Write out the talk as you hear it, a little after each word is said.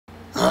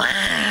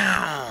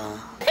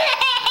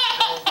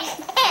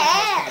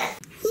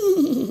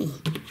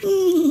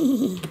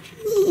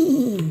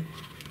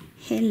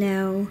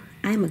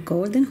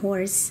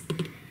horse.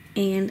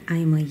 And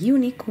I'm a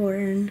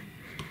unicorn.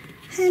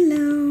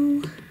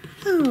 Hello.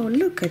 Oh,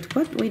 look at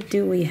what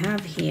we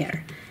have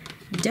here.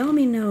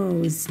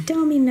 Dominoes,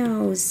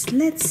 dominoes.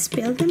 Let's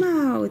build them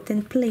out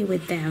and play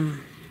with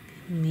them.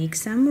 Make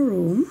some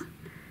room.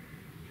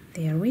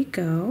 There we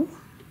go.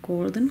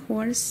 Golden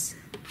horse.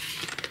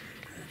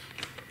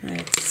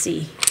 Let's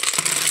see.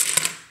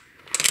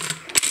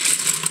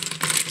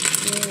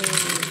 Whoa.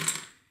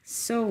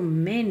 So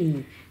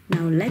many.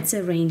 Now let's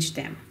arrange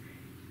them.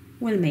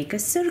 We'll make a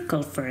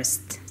circle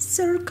first.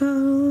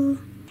 Circle.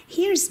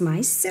 Here's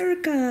my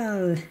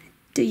circle.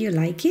 Do you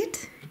like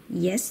it?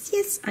 Yes,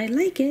 yes, I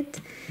like it.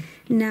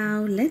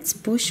 Now let's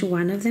push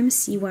one of them,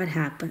 see what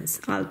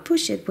happens. I'll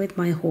push it with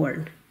my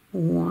horn.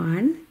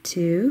 1,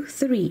 2,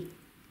 3.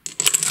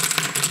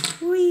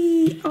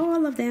 Whee!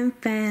 All of them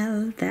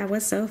fell. That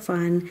was so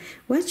fun.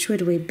 What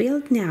should we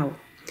build now?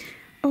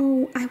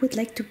 Oh, I would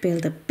like to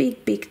build a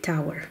big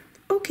tower.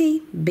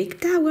 Okay, big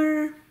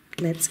tower.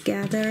 Let's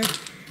gather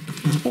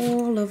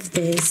all of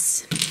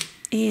this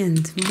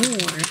and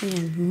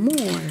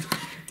more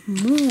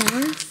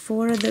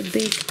for the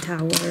big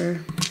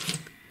tower.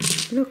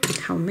 Look at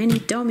how many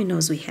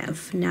dominoes we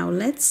have. Now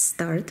let's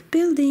start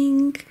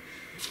building.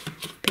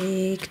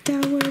 Big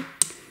tower.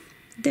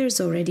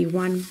 There's already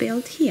one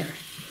built here.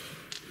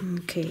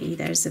 Okay,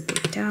 there's a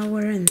big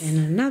tower and then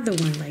another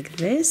one like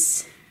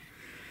this.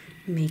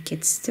 Make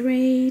it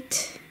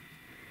straight.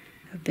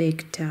 A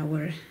big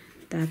tower.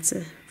 That's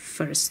a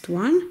first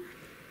one.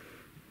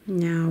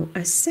 Now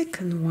a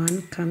second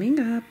one coming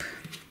up.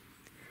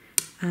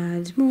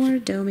 Add more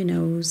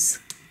dominoes.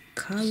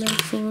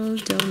 Colorful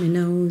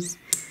dominoes.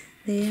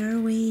 There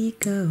we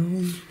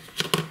go.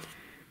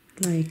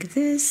 Like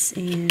this,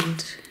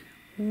 and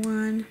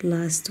one,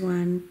 last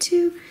one,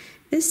 two.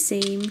 The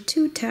same,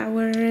 2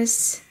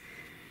 towers.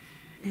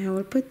 Now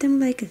we'll put them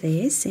like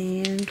this,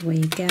 and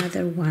we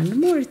gather one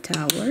more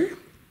tower.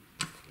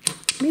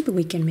 Maybe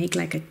we can make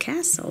like a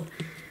castle.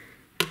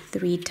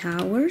 3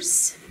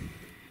 towers.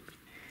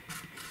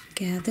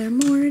 Gather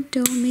more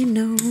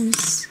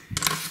dominoes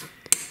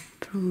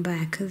from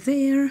back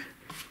there.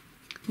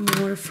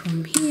 More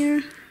from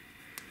here.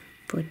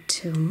 Put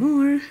 2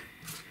 more.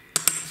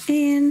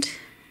 And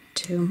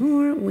 2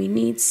 more. We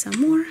need some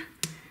more.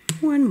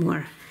 1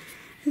 more.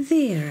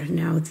 There.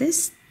 Now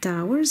these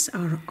towers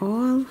are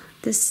all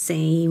the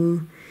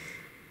same.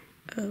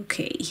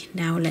 Okay,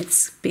 now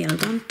let's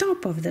build on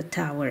top of the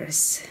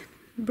towers.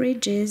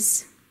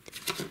 Bridges.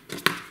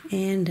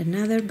 And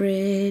another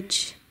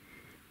bridge.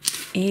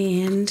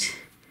 And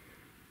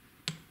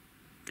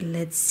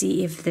let's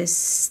see if this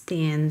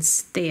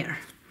stands there.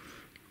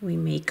 We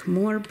make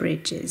more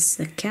bridges.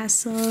 The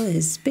castle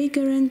is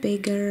bigger and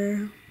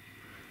bigger.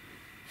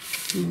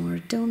 More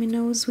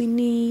dominoes we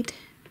need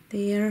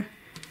there.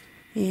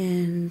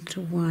 And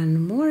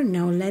 1 more.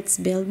 Now let's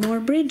build more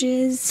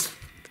bridges.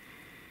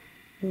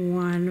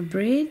 1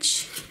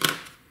 bridge.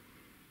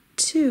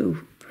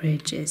 2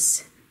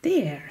 bridges.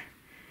 There.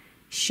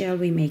 Shall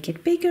we make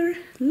it bigger?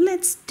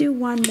 Let's do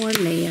 1 more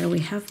layer. We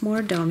have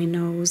more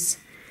dominoes.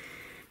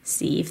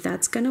 See if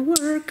that's gonna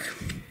work.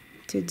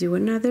 To do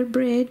another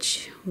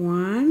bridge.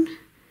 1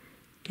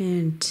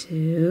 and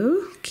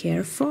 2.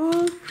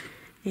 Careful.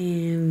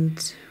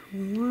 And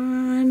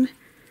 1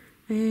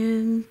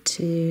 and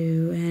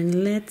 2.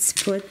 And let's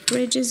put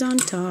bridges on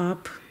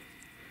top.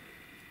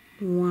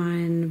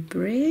 1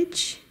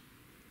 bridge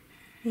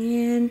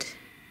and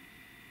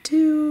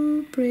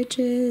 2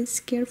 bridges.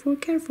 Careful,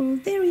 careful.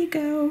 There you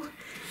go.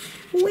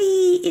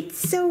 Whee! It's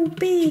so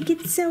big.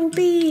 It's so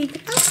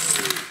big.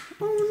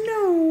 Oh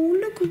no,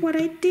 look what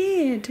I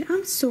did.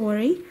 I'm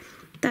sorry.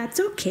 That's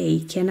okay.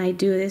 Can I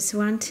do this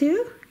one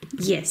too?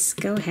 Yes,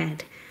 go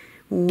ahead.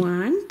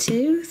 1,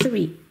 2,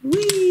 3.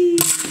 Whee!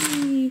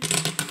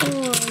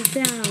 All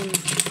down.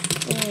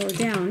 All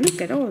down.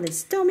 Look at all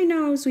these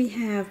dominoes we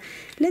have.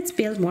 Let's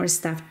build more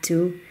stuff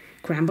to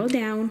crumble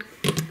down.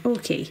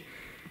 Okay.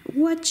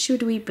 What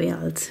should we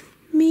build?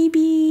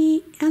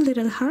 Maybe a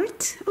little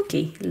heart?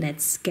 Okay,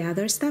 let's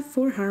gather stuff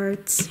for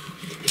hearts.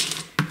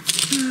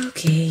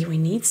 Okay, we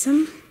need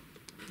some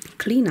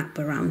cleanup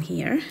around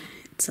here.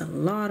 It's a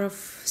lot of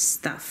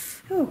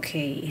stuff.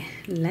 Okay,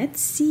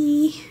 let's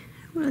see.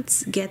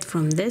 Let's get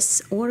from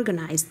this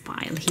organized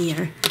pile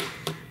here.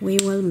 We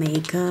will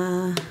make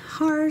a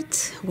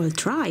heart. We'll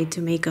try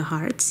to make a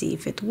heart, see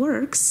if it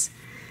works.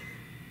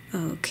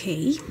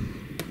 Okay.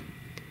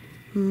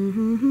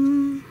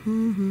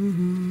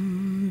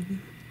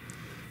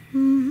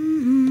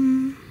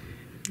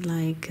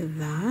 Like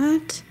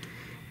that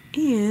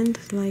and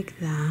like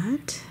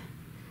that.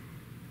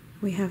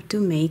 We have to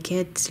make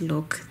it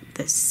look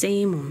the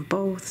same on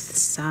both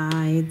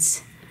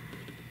sides.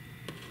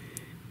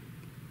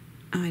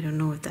 I don't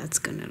know if that's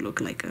gonna look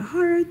like a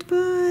heart,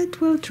 but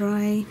we'll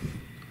try.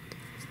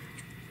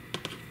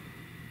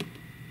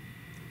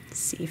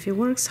 See if it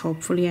works.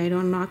 Hopefully I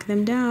don't knock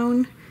them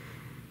down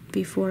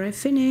before I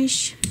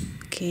finish.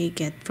 Okay,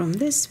 get from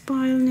this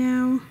pile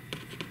now.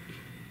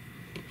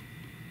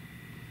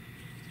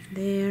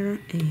 There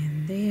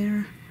and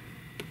there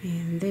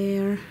and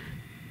there.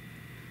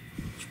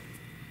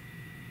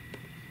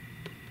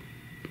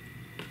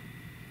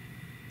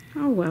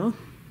 Oh well.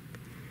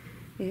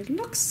 It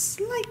looks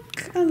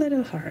like a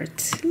little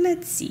heart.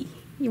 Let's see.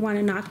 You want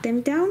to knock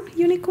them down,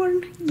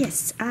 unicorn?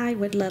 Yes, I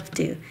would love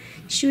to.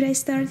 Should I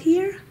start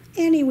here?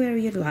 Anywhere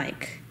you'd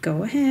like.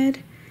 Go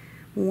ahead.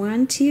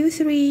 1, 2,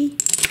 3.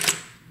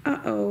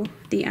 Uh-oh,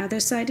 the other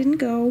side didn't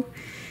go.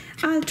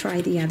 I'll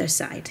try the other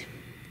side.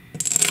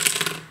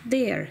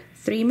 There,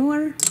 3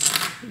 more.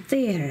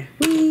 There.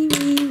 We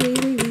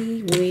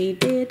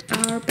did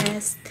our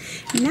best.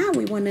 Now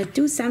we want to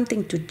do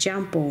something to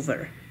jump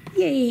over.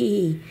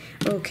 Yay!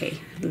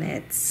 Okay,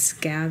 let's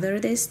gather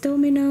these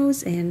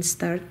dominoes and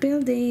start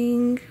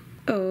building.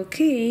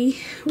 Okay,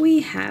 we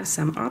have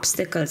some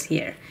obstacles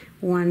here.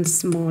 1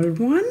 small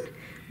one,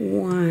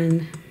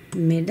 1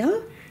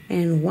 middle,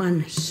 and 1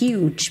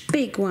 huge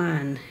big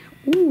one.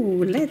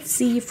 Ooh, let's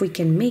see if we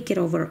can make it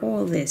over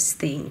all this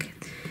thing.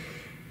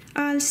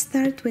 I'll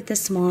start with the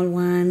small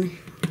one.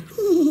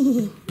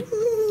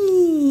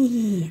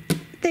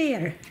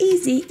 There,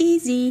 easy,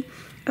 easy.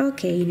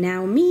 Okay,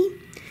 now me.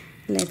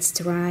 Let's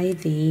try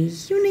the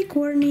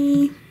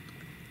unicorny.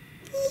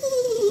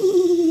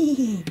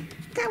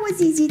 That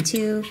was easy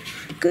too.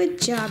 Good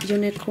job,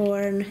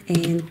 unicorn,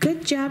 and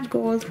good job,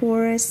 gold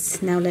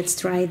horse. Now let's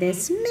try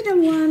this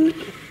middle one.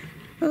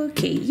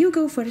 Okay, you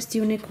go first,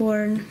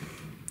 unicorn.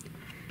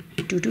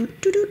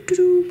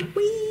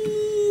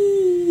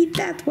 Whee!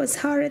 That was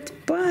hard,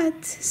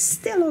 but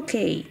still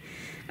okay.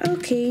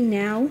 Okay,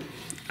 now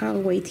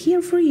I'll wait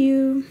here for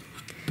you.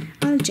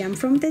 I'll jump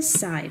from this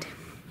side.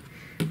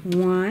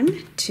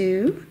 1,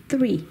 2,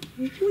 3.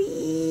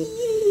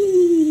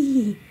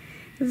 Whee!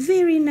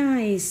 Very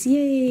nice.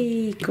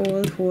 Yay,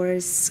 gold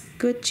horse.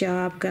 Good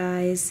job,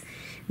 guys.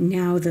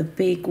 Now the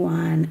big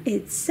one.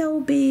 It's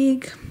so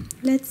big.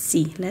 Let's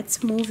see.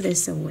 Let's move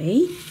this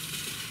away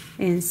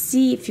and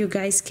see if you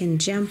guys can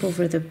jump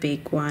over the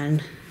big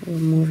one. We'll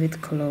move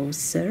it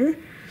closer.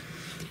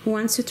 Who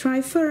wants to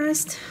try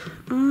first?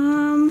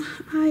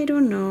 I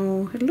don't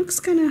know. It looks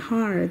kind of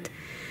hard.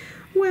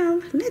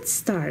 Well, let's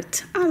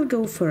start. I'll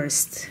go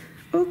first.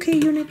 Okay,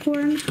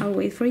 unicorn, I'll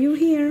wait for you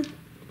here.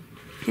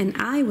 And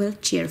I will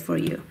cheer for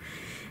you.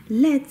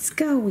 Let's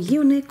go,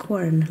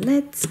 unicorn.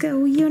 Let's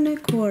go,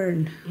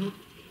 unicorn.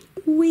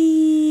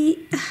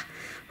 Wee.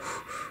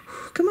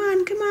 Come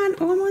on,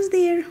 almost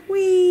there.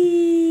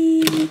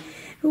 Wee.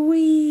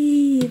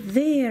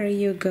 There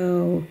you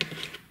go.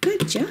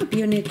 Good job,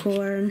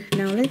 unicorn.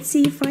 Now let's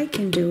see if I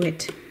can do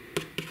it.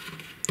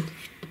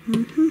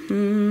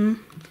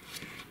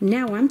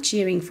 Now I'm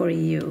cheering for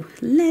you.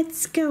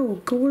 Let's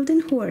go,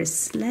 golden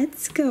horse.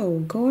 Let's go,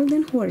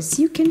 golden horse.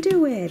 You can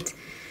do it.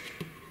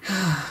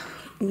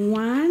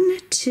 1,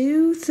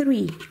 2,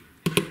 3.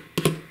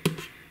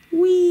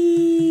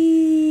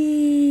 Whee!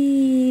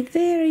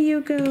 There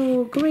you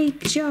go.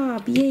 Great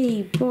job.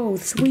 Yay,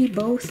 both. We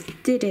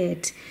both did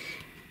it.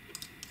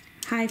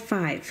 High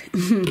five.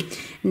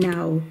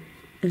 Now,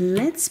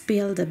 let's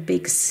build a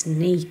big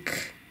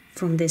snake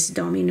from this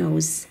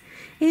dominoes.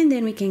 And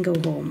then we can go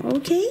home,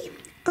 okay?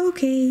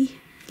 Okay,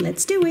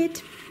 let's do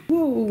it.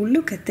 Whoa,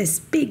 look at this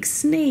big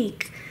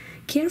snake.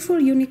 Careful,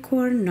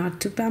 unicorn,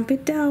 not to bump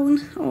it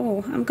down.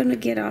 Oh, I'm gonna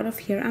get out of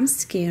here. I'm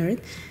scared.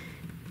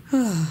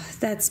 Oh,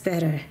 that's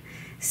better.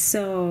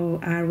 So,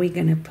 are we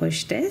gonna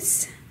push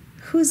this?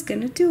 Who's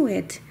gonna do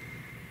it?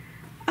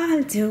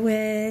 I'll do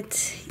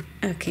it.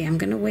 Okay, I'm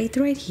gonna wait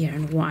right here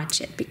and watch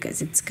it because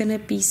it's gonna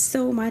be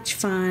so much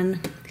fun.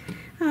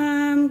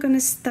 I'm gonna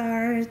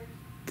start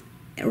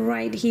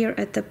right here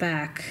at the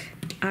back.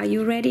 Are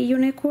you ready,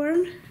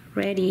 unicorn?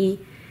 Ready.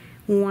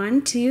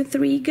 1, 2,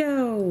 3,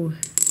 go.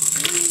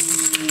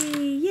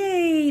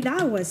 Yay,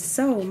 that was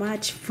so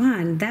much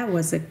fun. That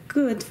was a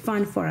good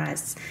fun for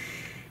us.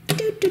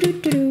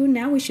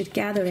 Now we should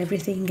gather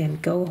everything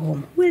and go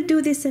home. We'll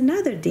do this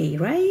another day,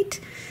 right?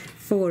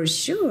 For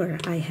sure,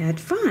 I had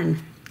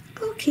fun.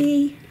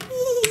 Okay.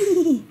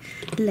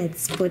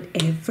 Let's put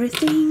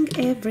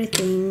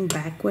everything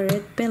back where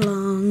it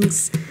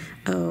belongs.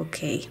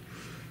 Okay.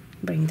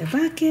 Bring the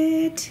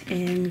bucket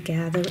and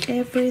gather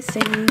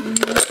everything.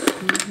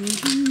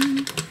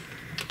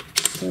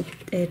 Put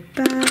it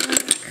back.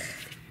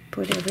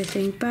 Put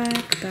everything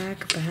back.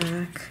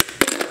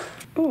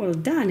 All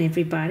done,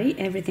 everybody.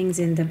 Everything's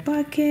in the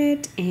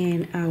bucket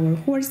and our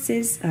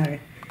horses are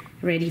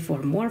ready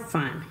for more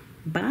fun.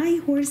 Bye,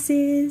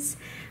 horses.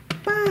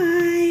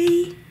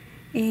 Bye.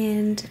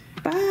 And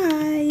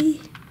bye.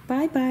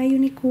 Bye-bye,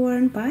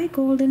 unicorn. Bye,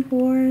 golden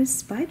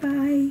horse.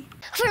 Bye-bye.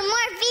 For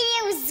more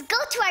videos, go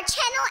to our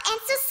channel and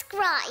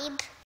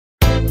subscribe.